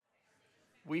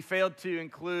We failed to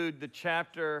include the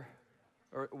chapter,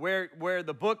 or where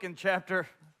the book and chapter,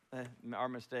 our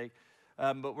mistake,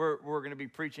 but we're going to be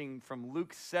preaching from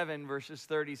Luke 7, verses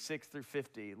 36 through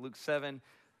 50. Luke 7,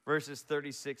 verses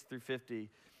 36 through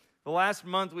 50. The last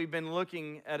month we've been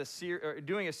looking at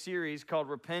doing a series called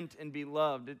Repent and Be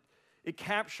Loved. It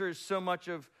captures so much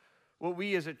of what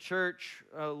we as a church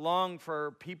long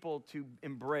for people to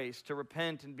embrace, to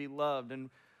repent and be loved. And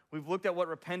we've looked at what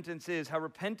repentance is, how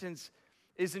repentance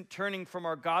isn't turning from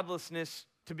our godlessness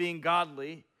to being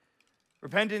godly.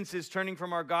 Repentance is turning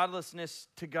from our godlessness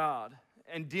to God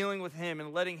and dealing with Him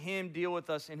and letting Him deal with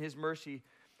us in His mercy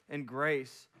and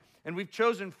grace. And we've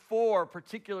chosen 4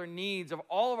 particular needs of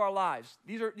all of our lives.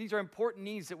 These are important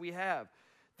needs that we have.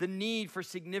 The need for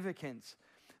significance,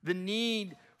 the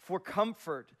need for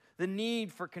comfort, the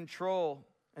need for control.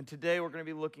 And today we're going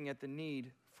to be looking at the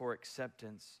need for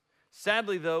acceptance.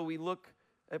 Sadly, though, we look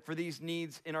for these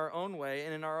needs in our own way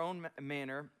and in our own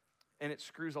manner, and it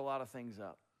screws a lot of things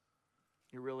up.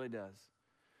 It really does.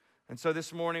 And so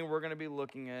this morning we're going to be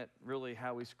looking at really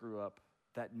how we screw up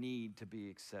that need to be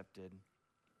accepted.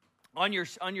 On your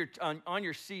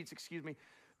seats,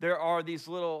 there are these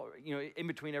little, in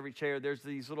between every chair, there's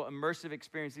these little immersive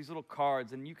experience, these little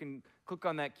cards, and you can click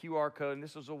on that QR code, and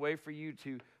this is a way for you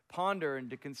to ponder and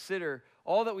to consider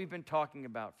all that we've been talking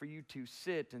about, for you to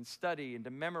sit and study and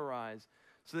to memorize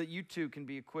so that you too can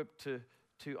be equipped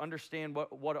to understand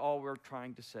what all we're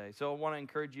trying to say. So I want to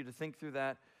encourage you to think through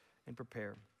that and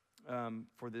prepare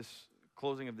for this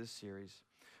closing of this series.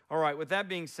 All right, with that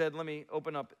being said, let me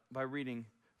open up by reading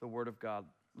the Word of God.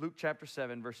 Luke chapter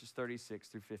 7, verses 36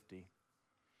 through 50.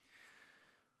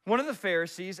 One of the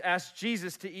Pharisees asked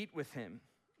Jesus to eat with him,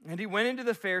 and he went into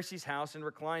the Pharisee's house and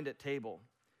reclined at table.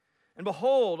 And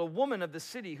behold, a woman of the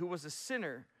city who was a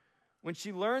sinner, when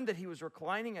she learned that he was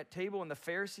reclining at table in the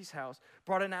Pharisee's house,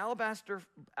 brought an alabaster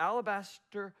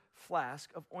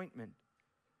flask of ointment,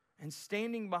 and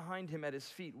standing behind him at his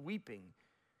feet, weeping,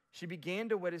 she began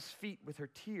to wet his feet with her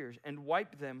tears and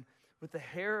wiped them with the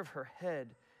hair of her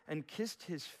head, and kissed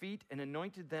his feet and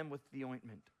anointed them with the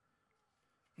ointment.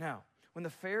 Now, when the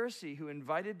Pharisee who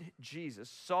invited Jesus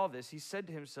saw this, he said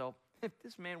to himself, if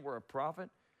this man were a prophet,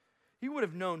 he would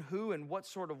have known who and what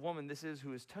sort of woman this is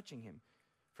who is touching him,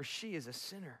 for she is a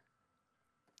sinner.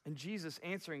 And Jesus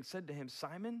answering said to him,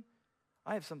 Simon,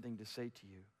 I have something to say to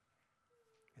you.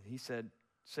 And he said,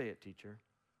 say it, teacher.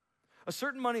 A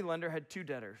certain moneylender had 2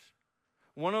 debtors.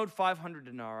 One owed 500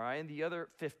 denarii and the other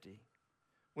 50.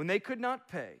 When they could not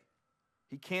pay,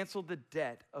 he canceled the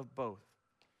debt of both.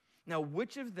 Now,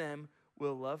 which of them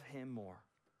will love him more?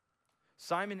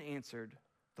 Simon answered,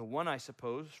 the one, I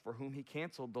suppose, for whom he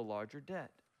canceled the larger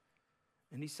debt.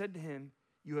 And he said to him,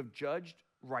 you have judged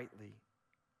rightly.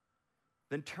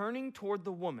 Then turning toward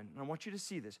the woman, and I want you to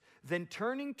see this, then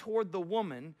turning toward the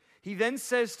woman, he then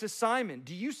says to Simon,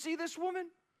 do you see this woman?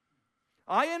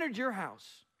 I entered your house.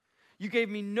 You gave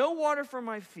me no water for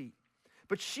my feet,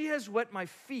 but she has wet my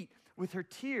feet with her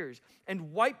tears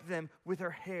and wiped them with her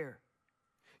hair.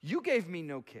 You gave me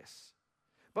no kiss,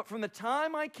 but from the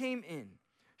time I came in,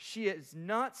 she has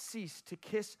not ceased to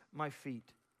kiss my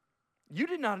feet. You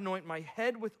did not anoint my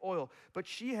head with oil, but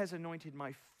she has anointed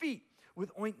my feet with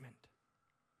ointment.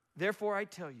 Therefore I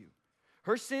tell you,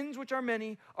 her sins, which are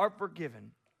many, are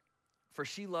forgiven, for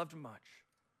she loved much.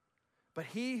 But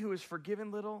he who is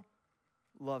forgiven little,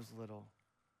 loves little.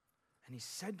 And he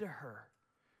said to her,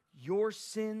 your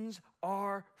sins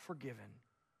are forgiven.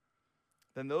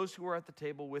 Then those who were at the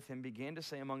table with him began to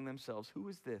say among themselves, who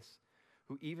is this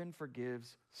who even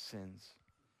forgives sins?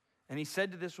 And he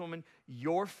said to this woman,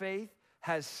 your faith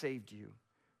has saved you.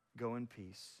 Go in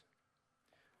peace.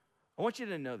 I want you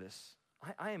to know this.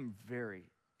 I am very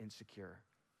insecure.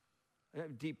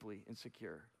 I'm deeply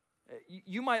insecure.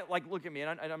 You might look at me,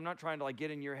 and I'm not trying to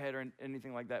get in your head or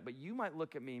anything like that, but you might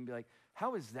look at me and be like,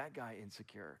 how is that guy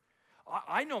insecure?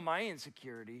 I know my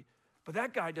insecurity, but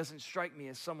that guy doesn't strike me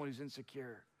as someone who's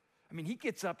insecure. I mean, he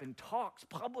gets up and talks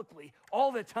publicly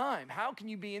all the time. How can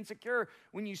you be insecure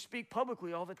when you speak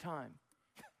publicly all the time?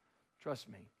 Trust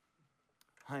me,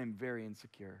 I am very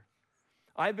insecure.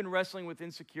 I've been wrestling with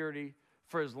insecurity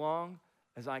for as long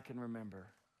as I can remember.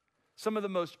 Some of the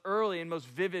most early and most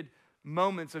vivid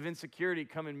moments of insecurity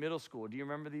come in middle school. Do you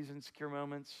remember these insecure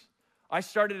moments? I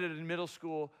started at a middle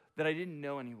school that I didn't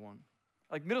know anyone.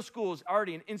 Middle school is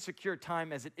already an insecure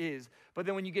time as it is, but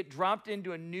then when you get dropped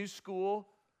into a new school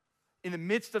in the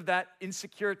midst of that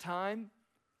insecure time,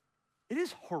 it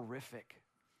is horrific.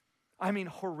 I mean,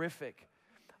 horrific.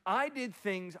 I did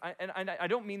things, and I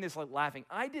don't mean this like laughing,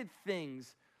 I did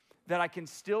things that I can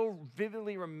still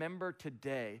vividly remember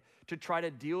today to try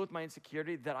to deal with my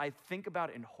insecurity that I think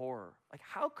about in horror. Like,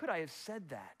 how could I have said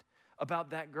that about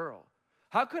that girl?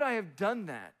 How could I have done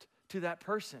that to that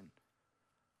person?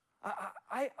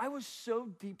 I was so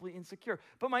deeply insecure,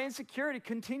 but my insecurity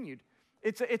continued.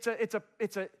 It's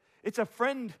a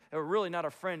friend, or really not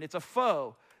a friend, it's a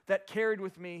foe that carried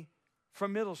with me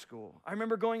from middle school. I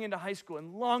remember going into high school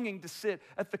and longing to sit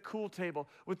at the cool table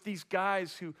with these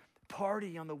guys who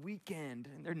party on the weekend,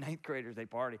 and they're ninth graders, they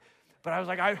party. But I was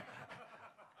like,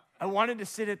 I wanted to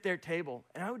sit at their table,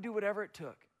 and I would do whatever it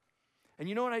took. And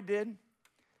you know what I did?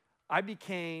 I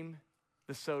became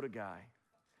the soda guy.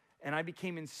 And I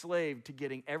became enslaved to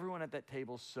getting everyone at that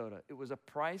table soda. It was a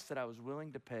price that I was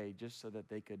willing to pay just so that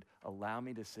they could allow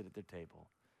me to sit at their table.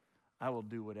 I will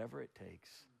do whatever it takes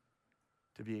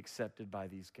to be accepted by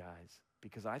these guys,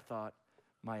 because I thought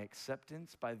my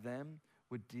acceptance by them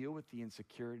would deal with the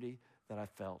insecurity that I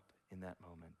felt in that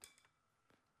moment.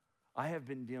 I have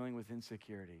been dealing with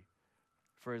insecurity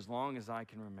for as long as I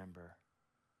can remember.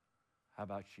 How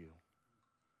about you?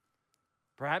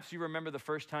 Perhaps you remember the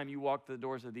first time you walked the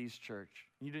doors of these church.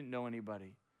 You didn't know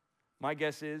anybody. My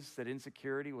guess is that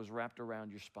insecurity was wrapped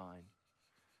around your spine.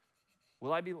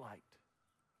 Will I be liked?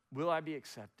 Will I be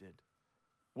accepted?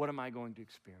 What am I going to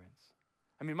experience?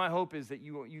 I mean, my hope is that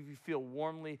you feel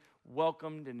warmly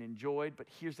welcomed and enjoyed, but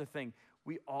here's the thing.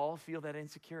 We all feel that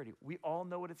insecurity. We all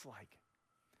know what it's like.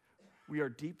 We are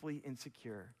deeply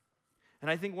insecure. And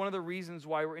I think one of the reasons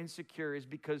why we're insecure is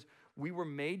because we were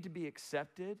made to be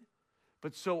accepted,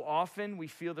 but so often we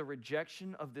feel the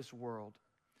rejection of this world.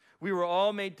 We were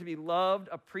all made to be loved,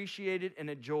 appreciated, and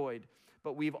enjoyed,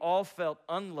 but we've all felt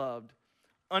unloved,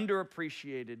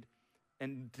 underappreciated,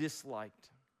 and disliked.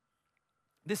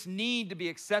 This need to be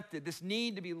accepted, this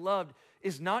need to be loved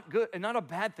is not good and not a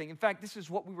bad thing. In fact, this is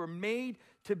what we were made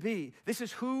to be. This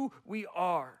is who we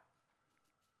are.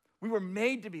 We were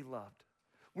made to be loved.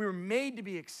 We were made to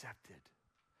be accepted.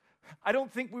 I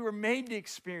don't think we were made to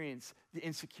experience the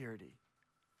insecurity.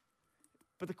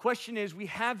 But the question is, we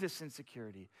have this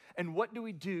insecurity, and what do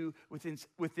we do with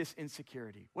this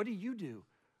insecurity? What do you do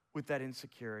with that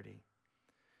insecurity?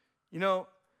 You know,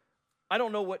 I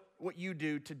don't know what you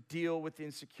do to deal with the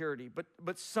insecurity,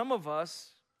 but some of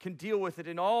us can deal with it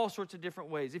in all sorts of different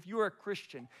ways. If you are a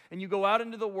Christian and you go out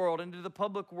into the world, into the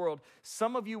public world,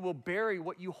 some of you will bury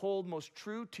what you hold most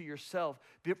true to yourself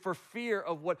for fear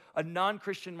of what a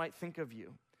non-Christian might think of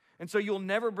you. And so you'll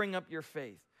never bring up your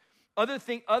faith. Other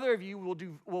of you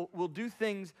will do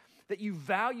things that you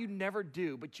vow you never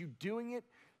do, but you doing it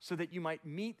so that you might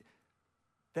meet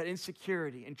that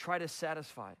insecurity and try to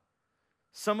satisfy it.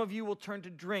 Some of you will turn to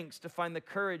drinks to find the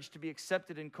courage to be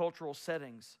accepted in cultural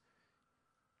settings.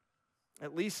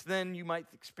 At least then you might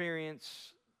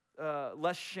experience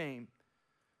less shame,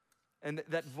 and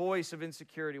that voice of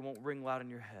insecurity won't ring loud in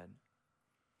your head.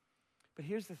 But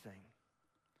here's the thing.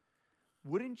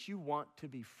 Wouldn't you want to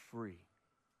be free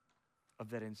of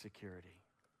that insecurity?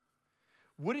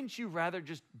 Wouldn't you rather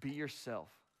just be yourself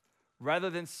rather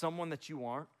than someone that you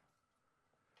aren't?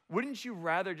 Wouldn't you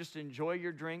rather just enjoy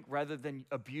your drink rather than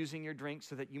abusing your drink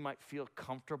so that you might feel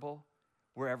comfortable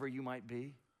wherever you might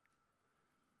be?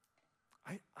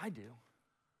 I do.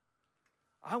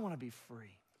 I want to be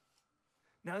free.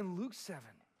 Now in Luke 7,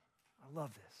 I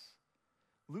love this.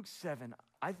 Luke 7,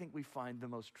 I think we find the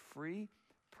most free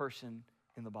person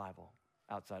in the Bible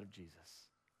outside of Jesus.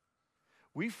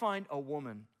 We find a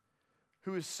woman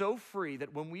who is so free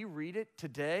that when we read it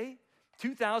today,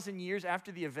 2,000 years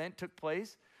after the event took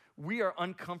place, we are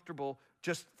uncomfortable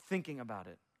just thinking about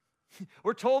it.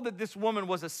 We're told that this woman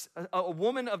was a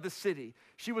woman of the city.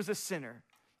 She was a sinner.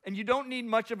 And you don't need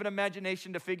much of an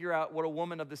imagination to figure out what a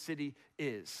woman of the city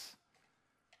is.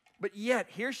 But yet,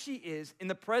 here she is in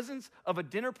the presence of a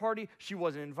dinner party she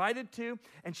wasn't invited to,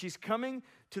 and she's coming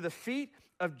to the feet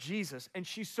of Jesus, and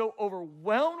she's so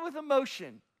overwhelmed with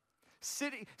emotion,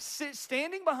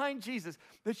 standing behind Jesus,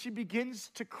 that she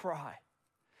begins to cry.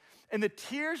 And the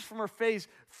tears from her face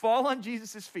fall on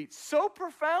Jesus' feet so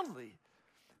profoundly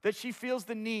that she feels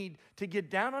the need to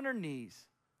get down on her knees,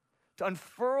 to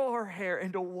unfurl her hair,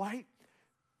 and to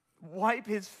wipe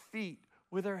his feet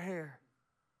with her hair.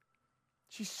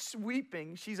 She's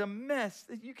weeping. She's a mess.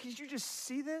 Can you just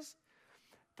see this?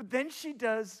 But then she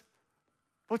does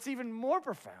what's even more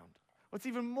profound, what's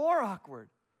even more awkward.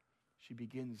 She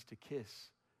begins to kiss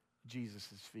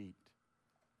Jesus' feet.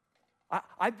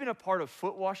 I've been a part of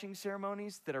foot washing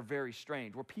ceremonies that are very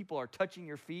strange, where people are touching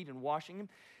your feet and washing them,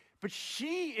 but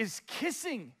she is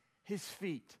kissing his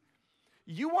feet.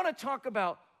 You want to talk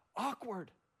about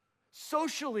awkward,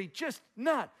 socially just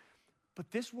not. But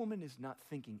this woman is not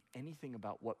thinking anything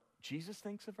about what Jesus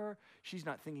thinks of her. She's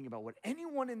not thinking about what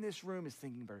anyone in this room is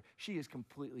thinking about her. She is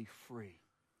completely free.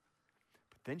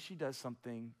 But then she does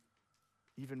something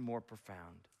even more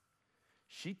profound.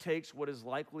 She takes what is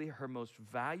likely her most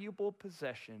valuable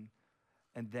possession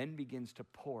and then begins to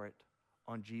pour it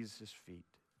on Jesus' feet.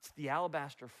 It's the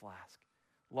alabaster flask,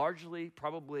 largely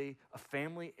probably a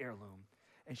family heirloom,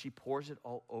 and she pours it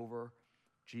all over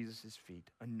Jesus' feet,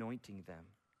 anointing them.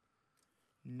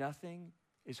 Nothing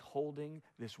is holding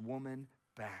this woman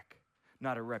back.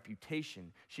 Not her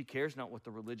reputation. She cares not what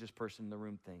the religious person in the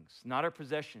room thinks. Not her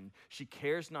possession. She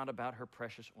cares not about her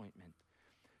precious ointment.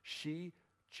 She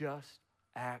just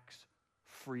acts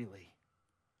freely.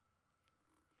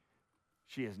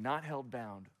 She is not held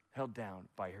down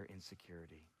by her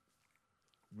insecurity.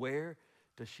 Where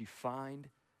does she find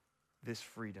this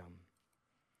freedom?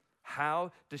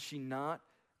 How does she not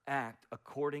act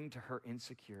according to her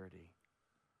insecurity?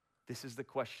 This is the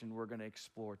question we're going to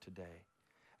explore today.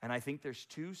 And I think there's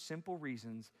two simple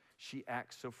reasons she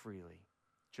acts so freely.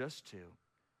 Just two.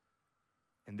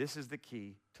 And this is the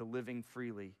key to living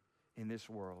freely in this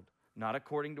world, not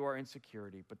according to our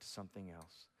insecurity, but to something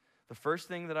else. The first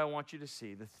thing that I want you to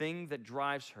see, the thing that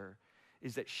drives her,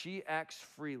 is that she acts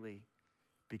freely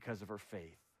because of her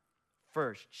faith.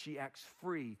 First, she acts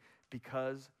free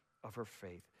because of her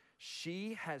faith.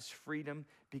 She has freedom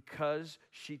because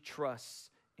she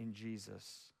trusts in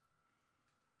Jesus.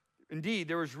 Indeed,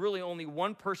 there was really only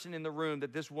one person in the room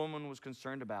that this woman was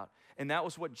concerned about, and that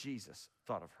was what Jesus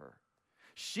thought of her.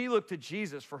 She looked to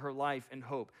Jesus for her life and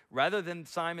hope, rather than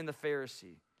Simon the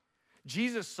Pharisee.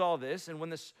 Jesus saw this, and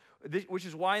which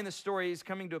is why in the story is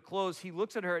coming to a close, he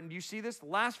looks at her, and do you see this?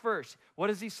 Last verse, what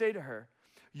does he say to her?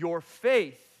 Your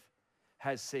faith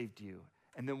has saved you.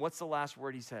 And then what's the last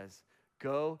word he says?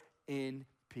 Go in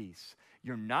peace.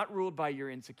 You're not ruled by your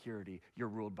insecurity, you're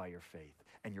ruled by your faith,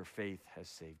 and your faith has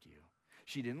saved you.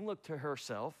 She didn't look to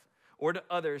herself or to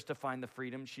others to find the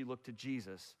freedom. She looked to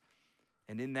Jesus.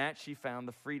 And in that, she found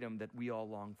the freedom that we all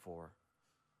long for.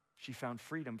 She found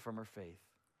freedom from her faith.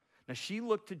 Now, she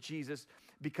looked to Jesus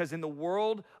because in the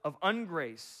world of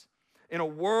ungrace, in a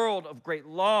world of great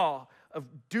law, of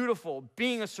dutiful,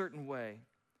 being a certain way,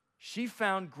 she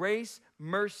found grace,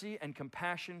 mercy, and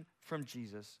compassion from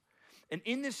Jesus. And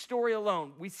in this story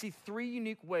alone, we see three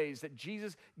unique ways that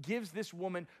Jesus gives this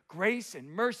woman grace and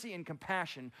mercy and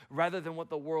compassion rather than what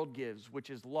the world gives, which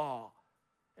is law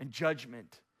and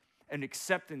judgment and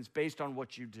acceptance based on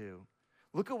what you do.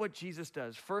 Look at what Jesus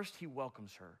does. First, he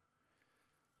welcomes her.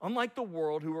 Unlike the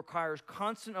world, who requires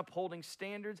constant upholding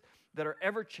standards that are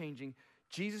ever-changing,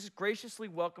 Jesus graciously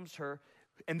welcomes her,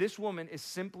 and this woman is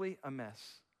simply a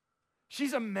mess.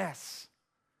 She's a mess.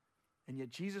 And yet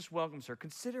Jesus welcomes her.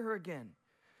 Consider her again.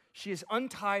 She has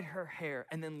untied her hair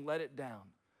and then let it down.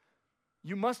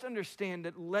 You must understand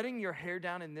that letting your hair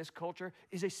down in this culture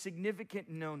is a significant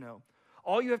no-no.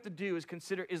 All you have to do is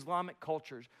consider Islamic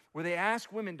cultures where they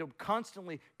ask women to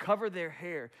constantly cover their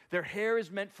hair. Their hair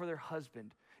is meant for their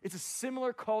husband. It's a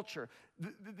similar culture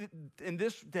in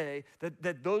this day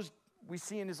that those we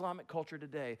see in Islamic culture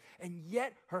today. And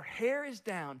yet her hair is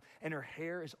down and her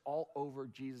hair is all over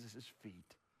Jesus'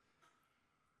 feet.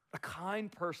 A kind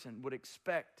person would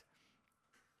expect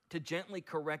to gently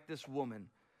correct this woman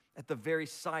at the very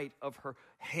sight of her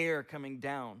hair coming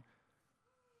down,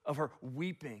 of her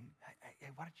weeping. Hey,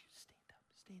 why don't you stand up?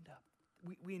 Stand up.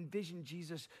 We envision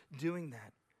Jesus doing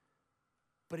that.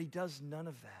 But he does none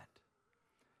of that.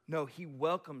 No, he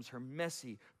welcomes her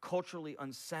messy, culturally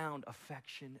unsound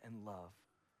affection and love.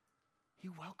 He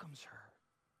welcomes her.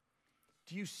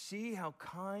 Do you see how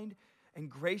kind and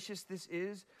gracious this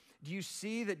is? Do you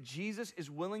see that Jesus is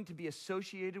willing to be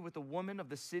associated with a woman of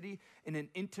the city in an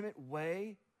intimate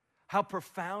way? How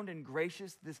profound and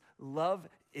gracious this love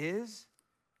is?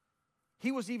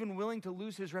 He was even willing to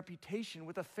lose his reputation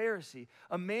with a Pharisee,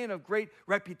 a man of great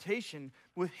reputation,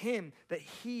 with him that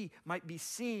he might be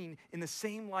seen in the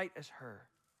same light as her.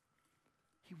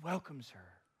 He welcomes her.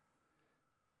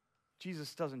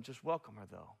 Jesus doesn't just welcome her,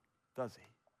 though, does he?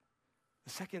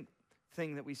 The second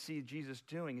thing that we see Jesus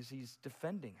doing is he's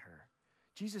defending her.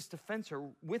 Jesus defends her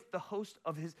with the host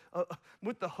of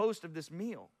this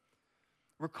meal.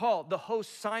 Recall, the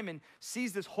host, Simon,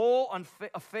 sees this whole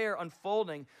affair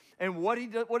unfolding, and what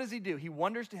does he do? He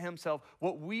wonders to himself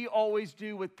what we always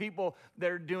do with people that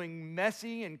are doing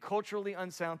messy and culturally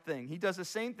unsound things. He does the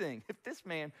same thing. If this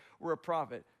man were a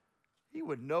prophet, he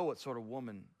would know what sort of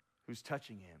woman who's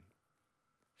touching him.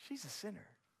 She's a sinner.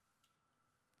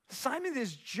 Simon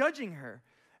is judging her,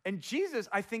 and Jesus,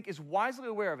 I think, is wisely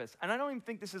aware of this, and I don't even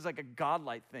think this is like a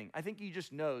godlike thing. I think he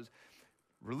just knows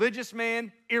religious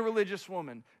man, irreligious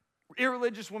woman.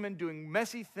 irreligious woman doing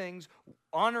messy things,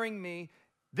 honoring me.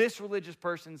 This religious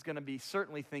person's going to be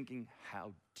certainly thinking,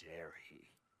 how dare he?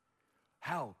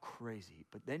 How crazy.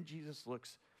 But then Jesus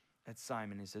looks at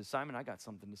Simon and says, Simon, I got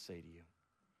something to say to you.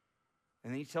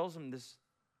 And then he tells him this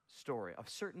story. A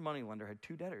certain moneylender had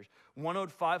two debtors. One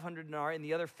owed 500 denarii and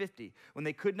the other 50. When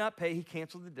they could not pay, he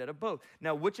canceled the debt of both.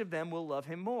 Now, which of them will love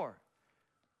him more?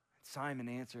 Simon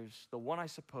answers, the one, I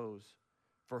suppose,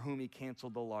 for whom he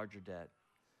canceled the larger debt.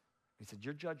 He said,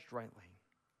 you're judged rightly.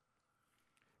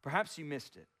 Perhaps you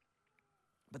missed it,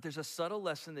 but there's a subtle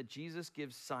lesson that Jesus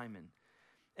gives Simon,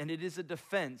 and it is a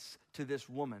defense to this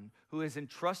woman who has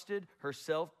entrusted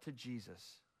herself to Jesus.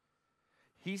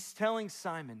 He's telling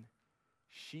Simon,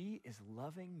 she is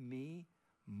loving me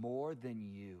more than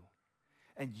you,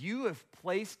 and you have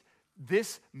placed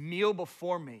this meal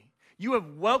before me. You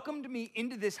have welcomed me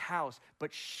into this house,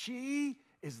 but she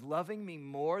is loving me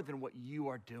more than what you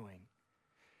are doing.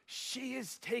 She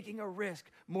is taking a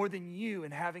risk more than you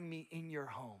in having me in your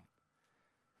home.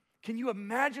 Can you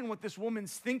imagine what this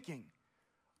woman's thinking?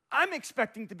 I'm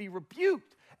expecting to be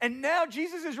rebuked, and now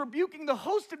Jesus is rebuking the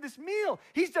host of this meal.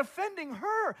 He's defending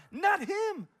her, not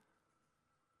him.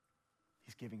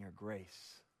 He's giving her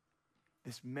grace.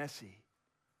 This messy,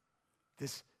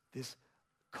 this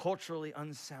culturally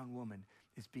unsound woman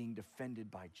is being defended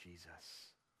by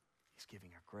Jesus. He's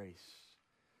giving her grace.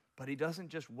 But he doesn't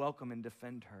just welcome and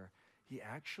defend her. He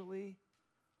actually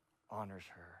honors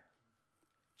her.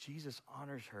 Jesus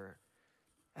honors her.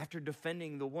 After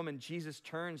defending the woman, Jesus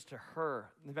turns to her.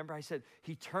 Remember I said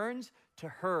he turns to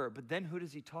her, but then who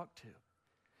does he talk to?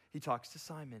 He talks to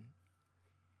Simon.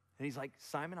 And he's like,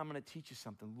 Simon, I'm going to teach you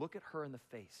something. Look at her in the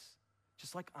face,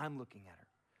 just like I'm looking at her.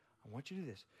 I want you to do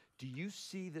this. Do you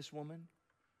see this woman?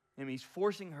 I mean, he's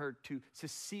forcing her to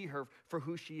see her for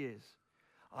who she is.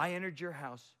 I entered your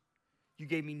house. You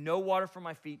gave me no water for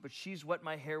my feet, but she's wet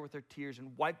my hair with her tears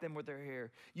and wiped them with her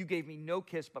hair. You gave me no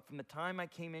kiss, but from the time I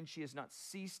came in, she has not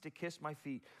ceased to kiss my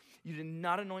feet. You did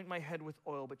not anoint my head with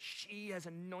oil, but she has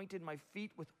anointed my feet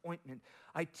with ointment.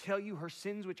 I tell you, her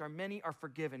sins, which are many, are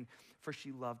forgiven, for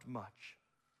she loved much.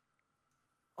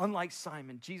 Unlike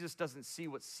Simon, Jesus doesn't see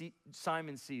what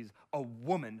Simon sees, a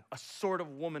woman, a sort of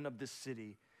woman of this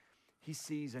city. He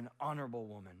sees an honorable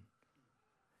woman.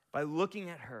 By looking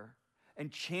at her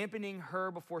and championing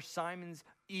her before Simon's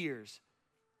ears,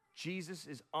 Jesus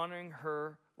is honoring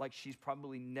her like she's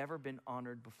probably never been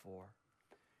honored before.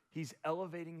 He's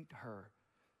elevating her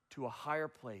to a higher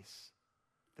place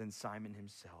than Simon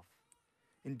himself.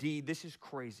 Indeed, this is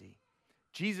crazy.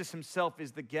 Jesus himself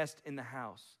is the guest in the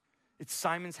house. It's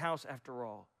Simon's house after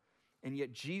all. And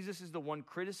yet Jesus is the one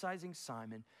criticizing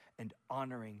Simon and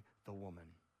honoring the woman.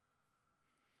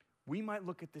 We might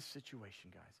look at this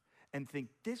situation, guys, and think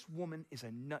this woman is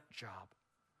a nut job.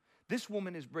 This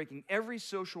woman is breaking every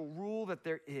social rule that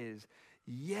there is.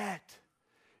 Yet,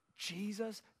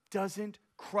 Jesus doesn't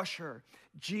crush her.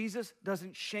 Jesus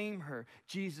doesn't shame her.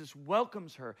 Jesus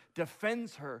welcomes her,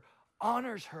 defends her,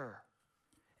 honors her.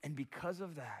 And because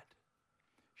of that,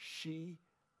 she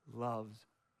loves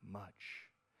much.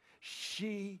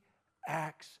 She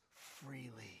acts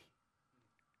freely.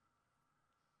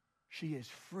 She is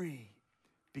free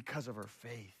because of her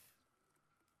faith.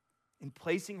 In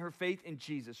placing her faith in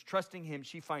Jesus, trusting him,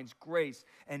 she finds grace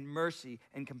and mercy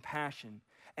and compassion.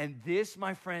 And this,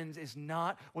 my friends, is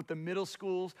not what the middle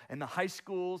schools and the high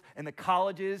schools and the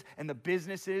colleges and the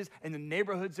businesses and the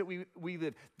neighborhoods that we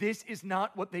live. This is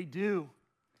not what they do.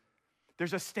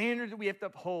 There's a standard that we have to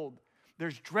uphold.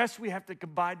 There's dress we have to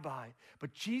abide by.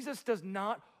 But Jesus does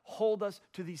not hold us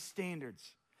to these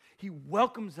standards. He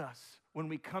welcomes us when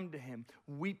we come to him,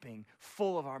 weeping,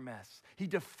 full of our mess. He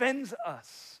defends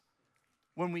us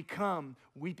when we come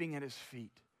weeping at his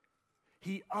feet.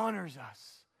 He honors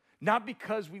us, not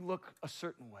because we look a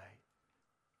certain way,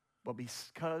 but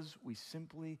because we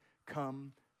simply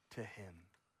come to him.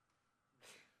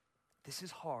 This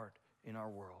is hard in our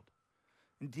world.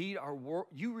 Indeed,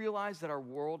 you realize that our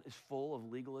world is full of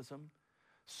legalism?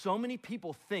 So many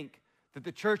people think that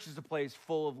the church is a place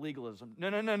full of legalism.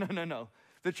 No.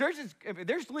 The church is,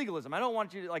 there's legalism. I don't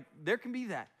want you to, there can be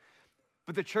that.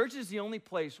 But the church is the only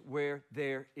place where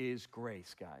there is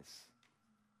grace, guys.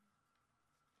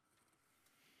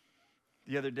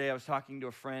 The other day, I was talking to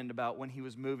a friend about when he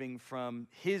was moving from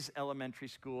his elementary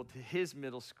school to his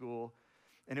middle school,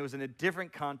 and it was in a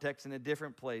different context, in a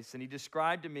different place. And he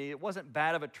described to me, it wasn't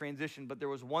bad of a transition, but there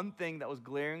was one thing that was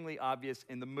glaringly obvious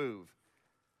in the move: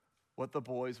 what the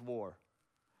boys wore.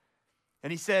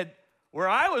 And he said, where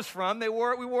I was from, we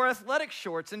wore athletic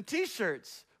shorts and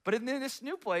T-shirts. But in this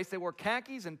new place, they wore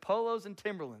khakis and polos and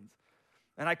Timberlands.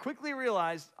 And I quickly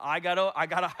realized I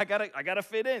gotta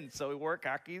fit in. So he wore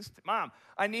khakis. Mom,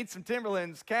 I need some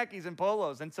Timberlands, khakis, and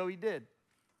polos. And so he did.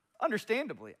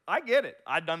 Understandably, I get it.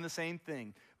 I'd done the same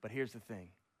thing. But here's the thing.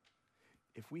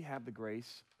 If we have the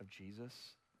grace of Jesus,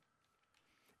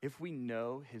 if we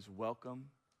know his welcome,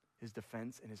 his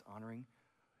defense, and his honoring,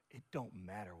 it don't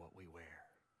matter what we wear.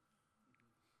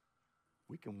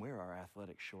 We can wear our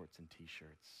athletic shorts and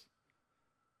t-shirts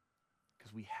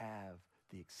because we have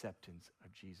the acceptance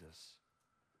of Jesus.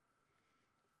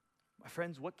 My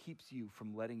friends, what keeps you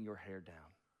from letting your hair down?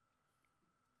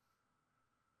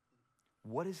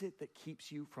 What is it that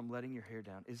keeps you from letting your hair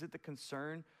down? Is it the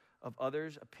concern of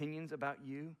others' opinions about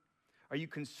you? Are you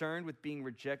concerned with being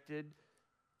rejected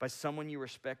by someone you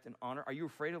respect and honor? Are you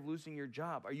afraid of losing your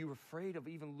job? Are you afraid of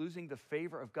even losing the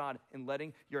favor of God in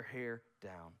letting your hair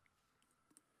down?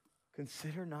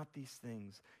 Consider not these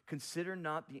things. Consider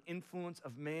not the influence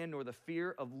of man nor the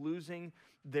fear of losing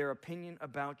their opinion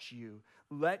about you.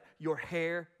 Let your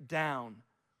hair down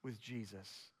with Jesus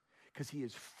because he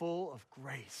is full of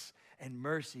grace and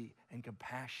mercy and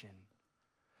compassion.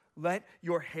 Let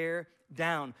your hair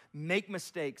down. Make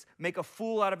mistakes. Make a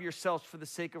fool out of yourselves for the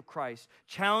sake of Christ.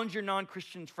 Challenge your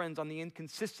non-Christian friends on the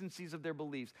inconsistencies of their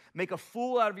beliefs. Make a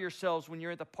fool out of yourselves when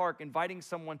you're at the park inviting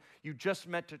someone you just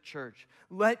met to church.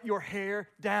 Let your hair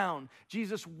down.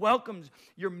 Jesus welcomes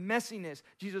your messiness.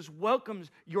 Jesus welcomes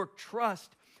your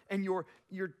trust and your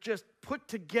just put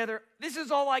together, this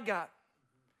is all I got.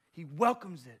 He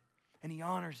welcomes it and he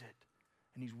honors it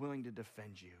and he's willing to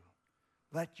defend you.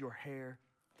 Let your hair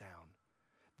down.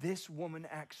 This woman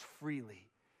acts freely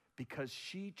because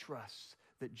she trusts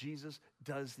that Jesus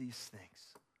does these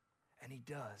things. And he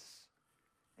does.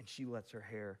 And she lets her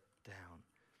hair down.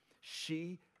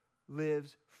 She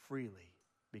lives freely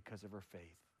because of her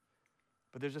faith.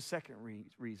 But there's a second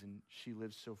reason she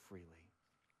lives so freely.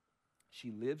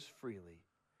 She lives freely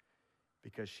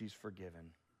because she's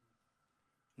forgiven.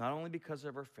 Not only because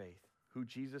of her faith, who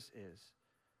Jesus is,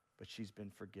 but she's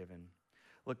been forgiven.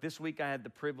 Look, this week I had the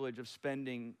privilege of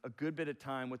spending a good bit of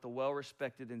time with a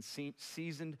well-respected and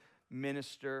seasoned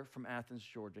minister from Athens,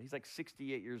 Georgia. He's like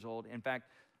 68 years old. In fact,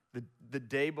 the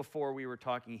day before we were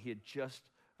talking, he had just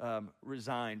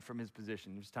resigned from his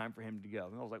position. It was time for him to go.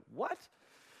 And I was like, what?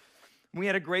 We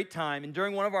had a great time. And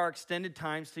during one of our extended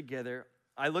times together,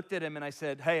 I looked at him and I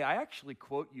said, hey, I actually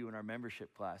quote you in our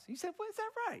membership class. He said, well, is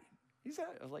that right?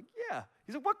 I was like, yeah.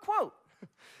 He said, what quote?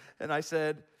 And I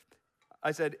said,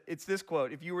 it's this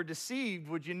quote. If you were deceived,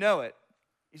 would you know it?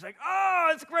 He's like, oh,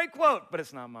 it's a great quote, but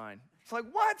it's not mine. It's like,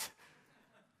 what?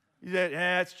 He said,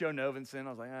 yeah, it's Joe Novenson. I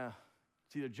was like,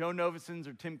 it's either Joe Novenson's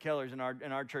or Tim Keller's in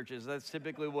our churches. That's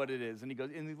typically what it is. And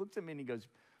he looks at me and he goes,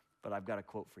 but I've got a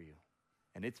quote for you,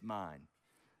 and it's mine.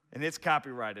 And it's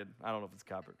copyrighted. I don't know if it's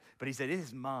copyrighted. But he said, it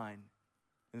is mine.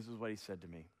 And this is what he said to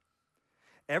me.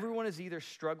 Everyone is either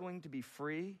struggling to be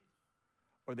free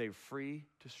or they're free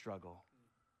to struggle.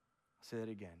 I'll say that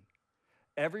again.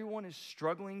 Everyone is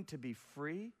struggling to be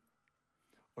free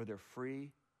or they're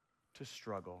free to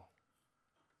struggle.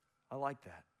 I like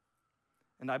that.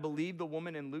 And I believe the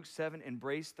woman in Luke 7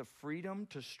 embraced the freedom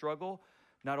to struggle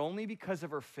not only because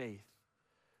of her faith,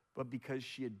 but because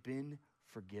she had been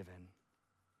forgiven.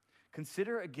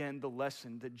 Consider again the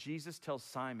lesson that Jesus tells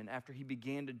Simon after he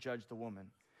began to judge the woman.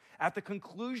 At the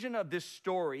conclusion of this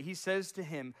story, he says to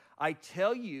him, I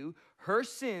tell you, her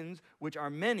sins, which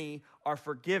are many, are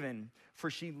forgiven,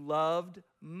 for she loved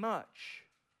much.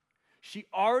 She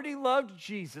already loved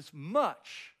Jesus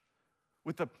much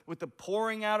with the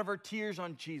pouring out of her tears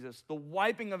on Jesus, the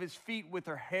wiping of his feet with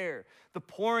her hair, the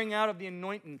pouring out of the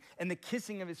anointing, and the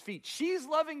kissing of his feet. She's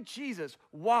loving Jesus.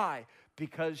 Why?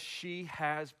 Because she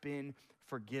has been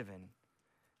forgiven.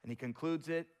 And he concludes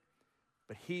it,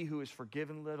 but he who is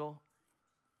forgiven little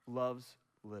loves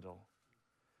little.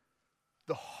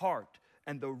 The heart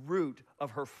and the root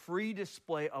of her free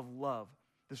display of love,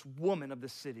 this woman of the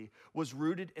city, was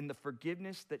rooted in the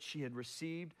forgiveness that she had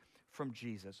received from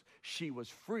Jesus. She was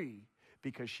free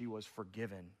because she was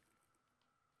forgiven.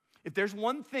 If there's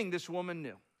one thing this woman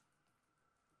knew,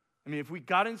 if we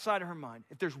got inside of her mind,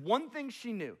 if there's one thing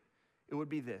she knew, it would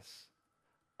be this: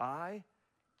 I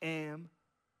am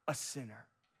a sinner.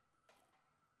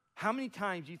 How many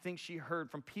times do you think she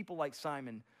heard from people like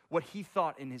Simon what he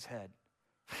thought in his head?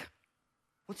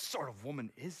 What sort of woman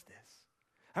is this?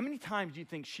 How many times do you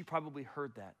think she probably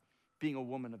heard that, being a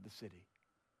woman of the city?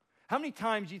 How many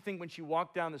times do you think when she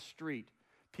walked down the street,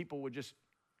 people would just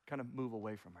kind of move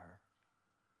away from her?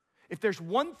 If there's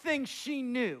one thing she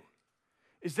knew,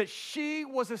 is that she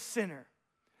was a sinner.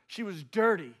 She was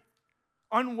dirty,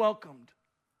 unwelcomed,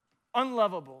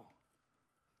 unlovable.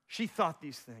 She thought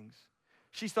these things.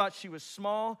 She thought she was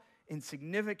small,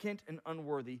 insignificant, and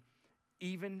unworthy,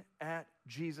 even at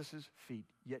Jesus' feet.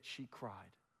 Yet she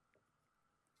cried.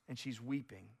 And she's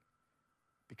weeping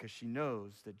because she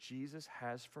knows that Jesus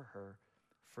has for her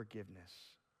forgiveness.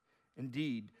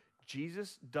 Indeed,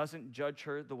 Jesus doesn't judge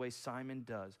her the way Simon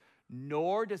does,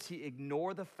 nor does he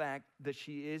ignore the fact that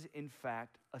she is, in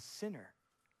fact, a sinner.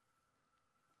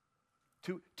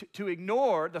 To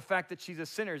ignore the fact that she's a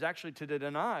sinner is actually to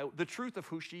deny the truth of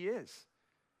who she is.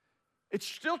 It's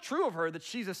still true of her that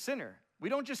she's a sinner. We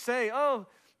don't just say, oh,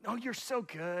 you're so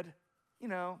good.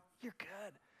 You're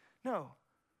good. No,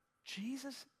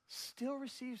 Jesus still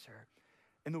receives her.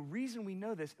 And the reason we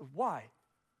know this is why?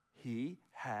 He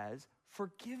has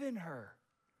forgiven her.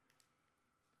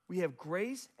 We have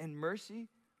grace and mercy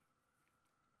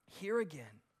here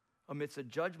again amidst a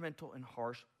judgmental and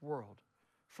harsh world.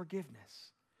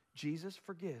 Forgiveness. Jesus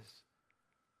forgives.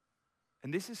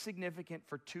 And this is significant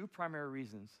for two primary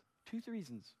reasons. Two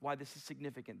reasons why this is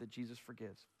significant that Jesus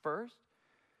forgives. First,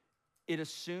 it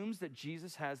assumes that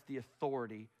Jesus has the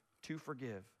authority to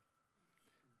forgive.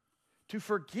 To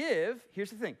forgive, here's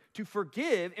the thing, to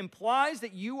forgive implies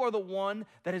that you are the one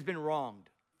that has been wronged.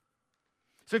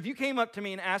 So if you came up to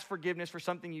me and asked forgiveness for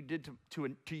something you did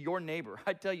to your neighbor,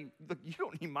 I'd tell you, look, you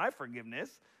don't need my forgiveness.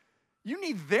 You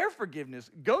need their forgiveness.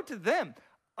 Go to them.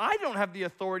 I don't have the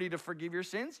authority to forgive your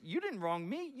sins. You didn't wrong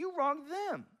me. You wronged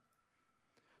them.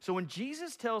 So when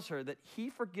Jesus tells her that he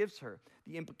forgives her,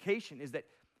 the implication is that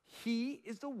he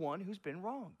is the one who's been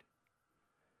wronged.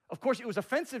 Of course, it was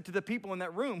offensive to the people in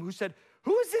that room who said,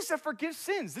 who is this that forgives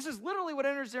sins? This is literally what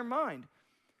enters their mind.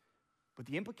 But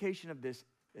the implication of this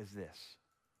is this.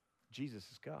 Jesus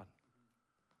is God.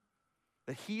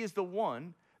 That he is the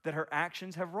one that her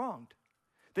actions have wronged.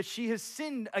 That she has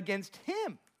sinned against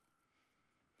him.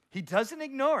 He doesn't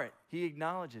ignore it. He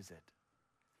acknowledges it.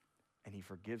 And he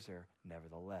forgives her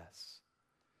nevertheless.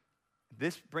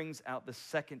 This brings out the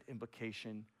second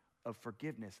implication of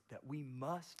forgiveness that we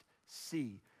must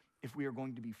see if we are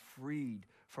going to be freed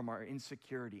from our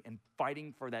insecurity and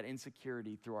fighting for that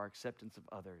insecurity through our acceptance of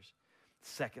others.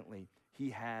 Secondly,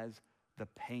 he has the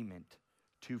payment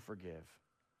to forgive.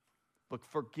 Look,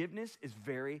 forgiveness is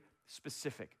very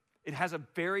specific. It has a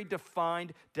very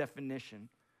defined definition.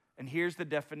 And here's the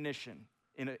definition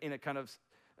in a kind of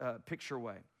picture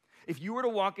way. If you were to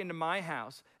walk into my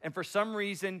house and for some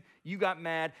reason you got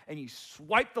mad and you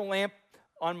swiped the lamp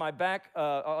on my back,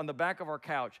 on the back of our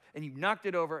couch, and you knocked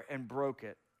it over and broke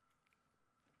it,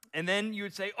 and then you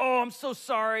would say, "Oh, I'm so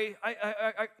sorry.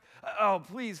 Oh,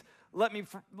 please let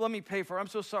me pay for it. I'm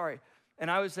so sorry."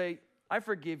 And I would say, "I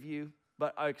forgive you,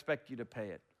 but I expect you to pay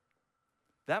it."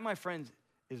 That, my friends,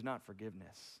 is not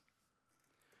forgiveness.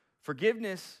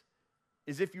 Forgiveness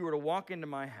is if you were to walk into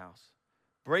my house,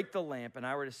 break the lamp, and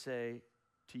I were to say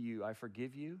to you, "I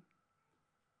forgive you,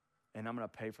 and I'm going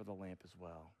to pay for the lamp as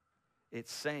well."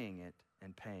 It's saying it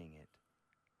and paying it.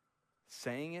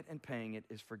 Saying it and paying it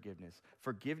is forgiveness.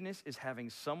 Forgiveness is having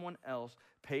someone else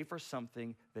pay for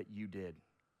something that you did.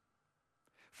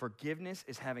 Forgiveness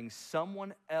is having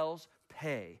someone else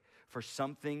pay for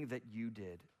something that you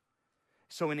did.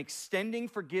 So in extending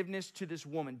forgiveness to this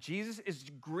woman, Jesus is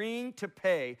agreeing to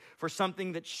pay for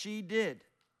something that she did.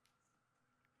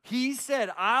 He said,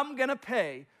 "I'm going to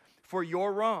pay for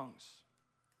your wrongs."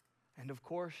 And of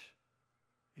course,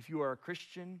 if you are a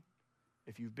Christian,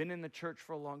 if you've been in the church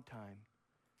for a long time,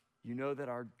 you know that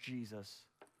our Jesus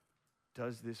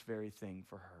does this very thing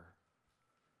for her.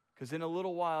 Because in a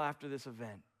little while after this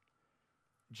event,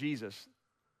 Jesus,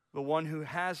 the one who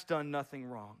has done nothing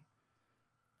wrong,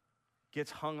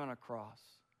 gets hung on a cross,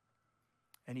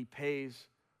 and he pays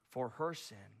for her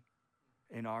sin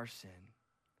and our sin.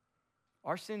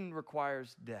 Our sin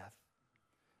requires death,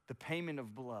 the payment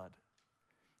of blood.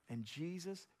 And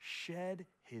Jesus shed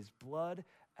his blood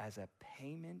as a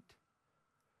payment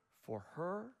for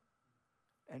her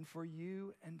and for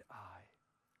you and I.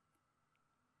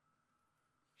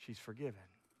 She's forgiven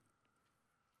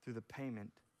through the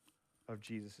payment of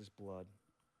Jesus' blood.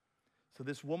 So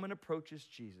this woman approaches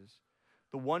Jesus,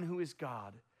 the one who is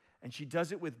God, and she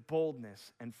does it with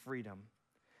boldness and freedom.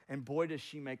 And boy, does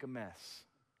she make a mess.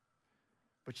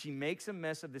 But she makes a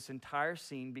mess of this entire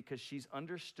scene because she's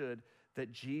understood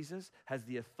that Jesus has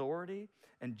the authority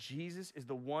and Jesus is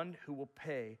the one who will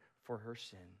pay for her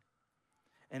sin.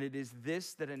 And it is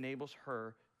this that enables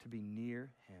her to be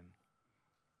near him.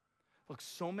 Look,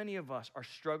 so many of us are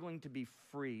struggling to be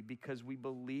free because we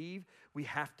believe we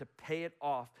have to pay it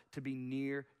off to be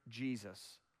near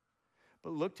Jesus.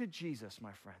 But look to Jesus,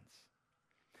 my friends.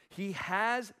 He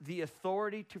has the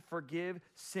authority to forgive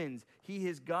sins. He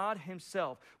is God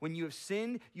himself. When you have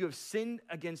sinned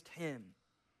against him.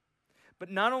 But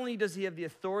not only does he have the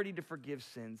authority to forgive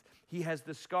sins, he has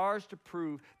the scars to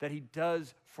prove that he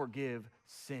does forgive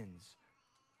sins.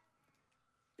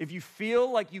 If you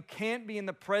feel like you can't be in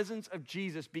the presence of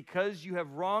Jesus because you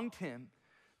have wronged him,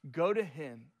 go to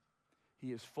him.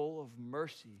 He is full of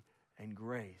mercy and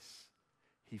grace.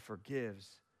 He forgives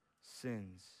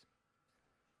sins.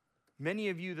 Many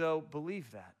of you, though,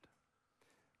 believe that.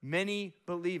 Many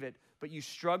believe it, but you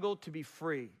struggle to be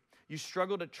free. You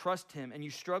struggle to trust him, and you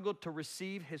struggle to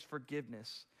receive his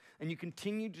forgiveness. And you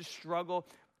continue to struggle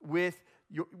with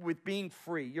being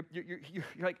free. You're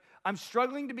like, I'm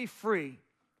struggling to be free.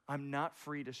 I'm not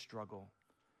free to struggle.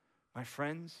 My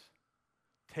friends,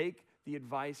 take the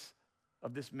advice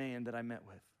of this man that I met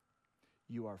with.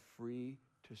 You are free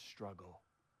to struggle.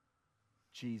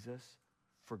 Jesus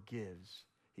forgives.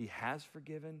 He has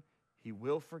forgiven, he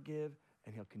will forgive,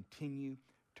 and he'll continue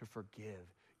to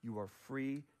forgive. You are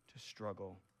free to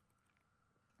struggle.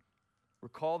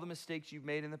 Recall the mistakes you've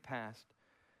made in the past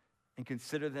and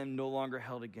consider them no longer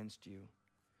held against you.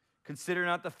 Consider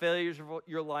not the failures of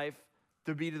your life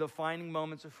to be the defining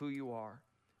moments of who you are.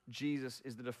 Jesus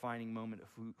is the defining moment of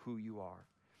who you are.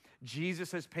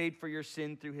 Jesus has paid for your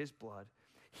sin through his blood.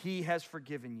 He has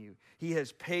forgiven you. He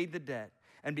has paid the debt.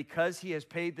 And because he has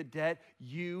paid the debt,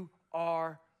 you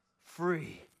are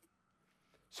free.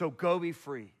 So go be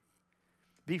free.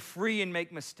 Be free and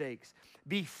make mistakes.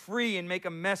 Be free and make a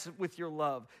mess with your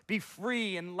love. Be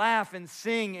free and laugh and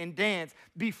sing and dance.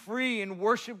 Be free and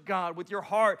worship God with your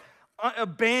heart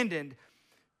abandoned.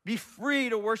 Be free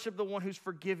to worship the one who's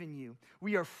forgiven you.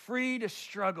 We are free to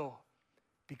struggle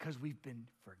because we've been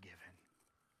forgiven.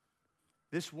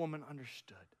 This woman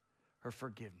understood her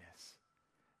forgiveness,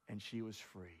 and she was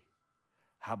free.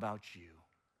 How about you?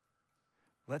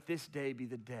 Let this day be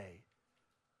the day.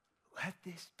 Let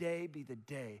this day be the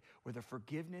day where the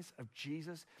forgiveness of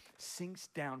Jesus sinks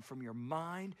down from your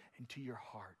mind into your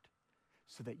heart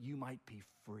so that you might be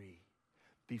free.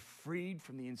 Be freed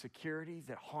from the insecurity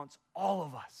that haunts all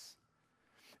of us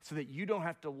so that you don't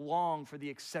have to long for the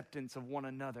acceptance of one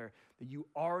another, that you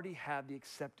already have the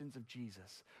acceptance of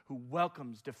Jesus, who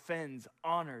welcomes, defends,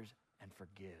 honors, and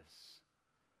forgives.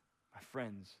 My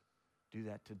friends, do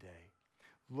that today.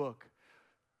 Look,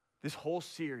 this whole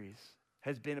series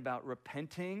has been about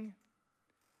repenting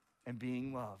and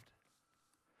being loved.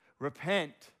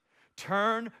 Repent.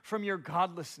 Turn from your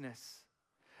godlessness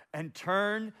and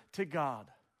turn to God.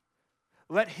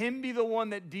 Let him be the one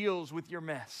that deals with your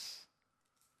mess.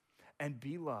 And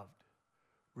be loved.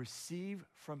 Receive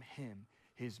from him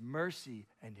his mercy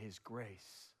and his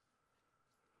grace.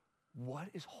 What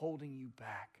is holding you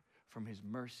back from his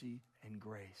mercy and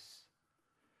grace?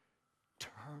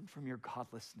 Turn from your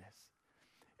godlessness.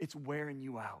 It's wearing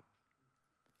you out.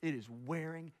 It is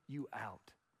wearing you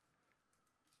out.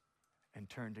 And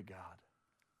turn to God.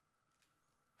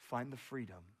 Find the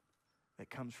freedom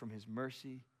that comes from his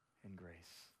mercy and grace.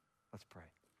 Let's pray.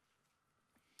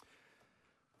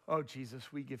 Oh,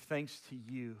 Jesus, we give thanks to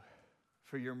you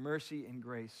for your mercy and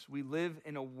grace. We live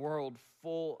in a world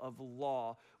full of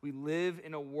law. We live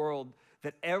in a world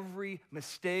that every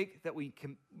mistake that we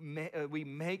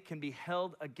make can be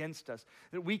held against us.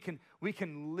 That we can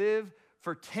live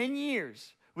for 10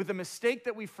 years with a mistake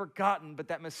that we've forgotten, but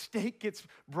that mistake gets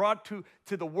brought to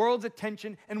the world's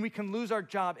attention and we can lose our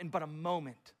job in but a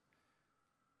moment.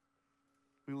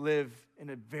 We live in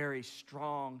a very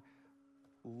strong,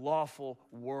 lawful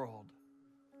world.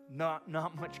 Not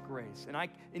much grace. And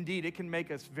indeed, it can make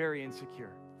us very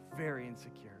insecure. Very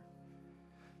insecure.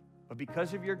 But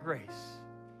because of your grace,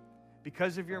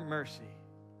 because of your mercy,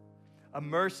 a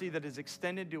mercy that is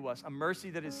extended to us, a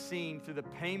mercy that is seen through the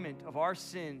payment of our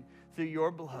sin through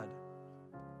your blood,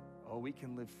 oh, we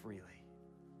can live freely.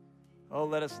 Oh,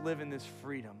 let us live in this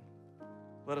freedom.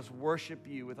 Let us worship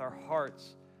you with our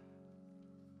hearts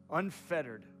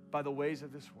unfettered by the ways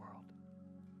of this world.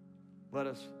 Let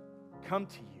us come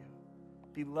to you,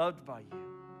 be loved by you,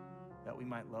 that we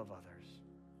might love others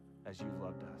as you've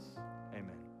loved us.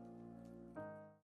 Amen.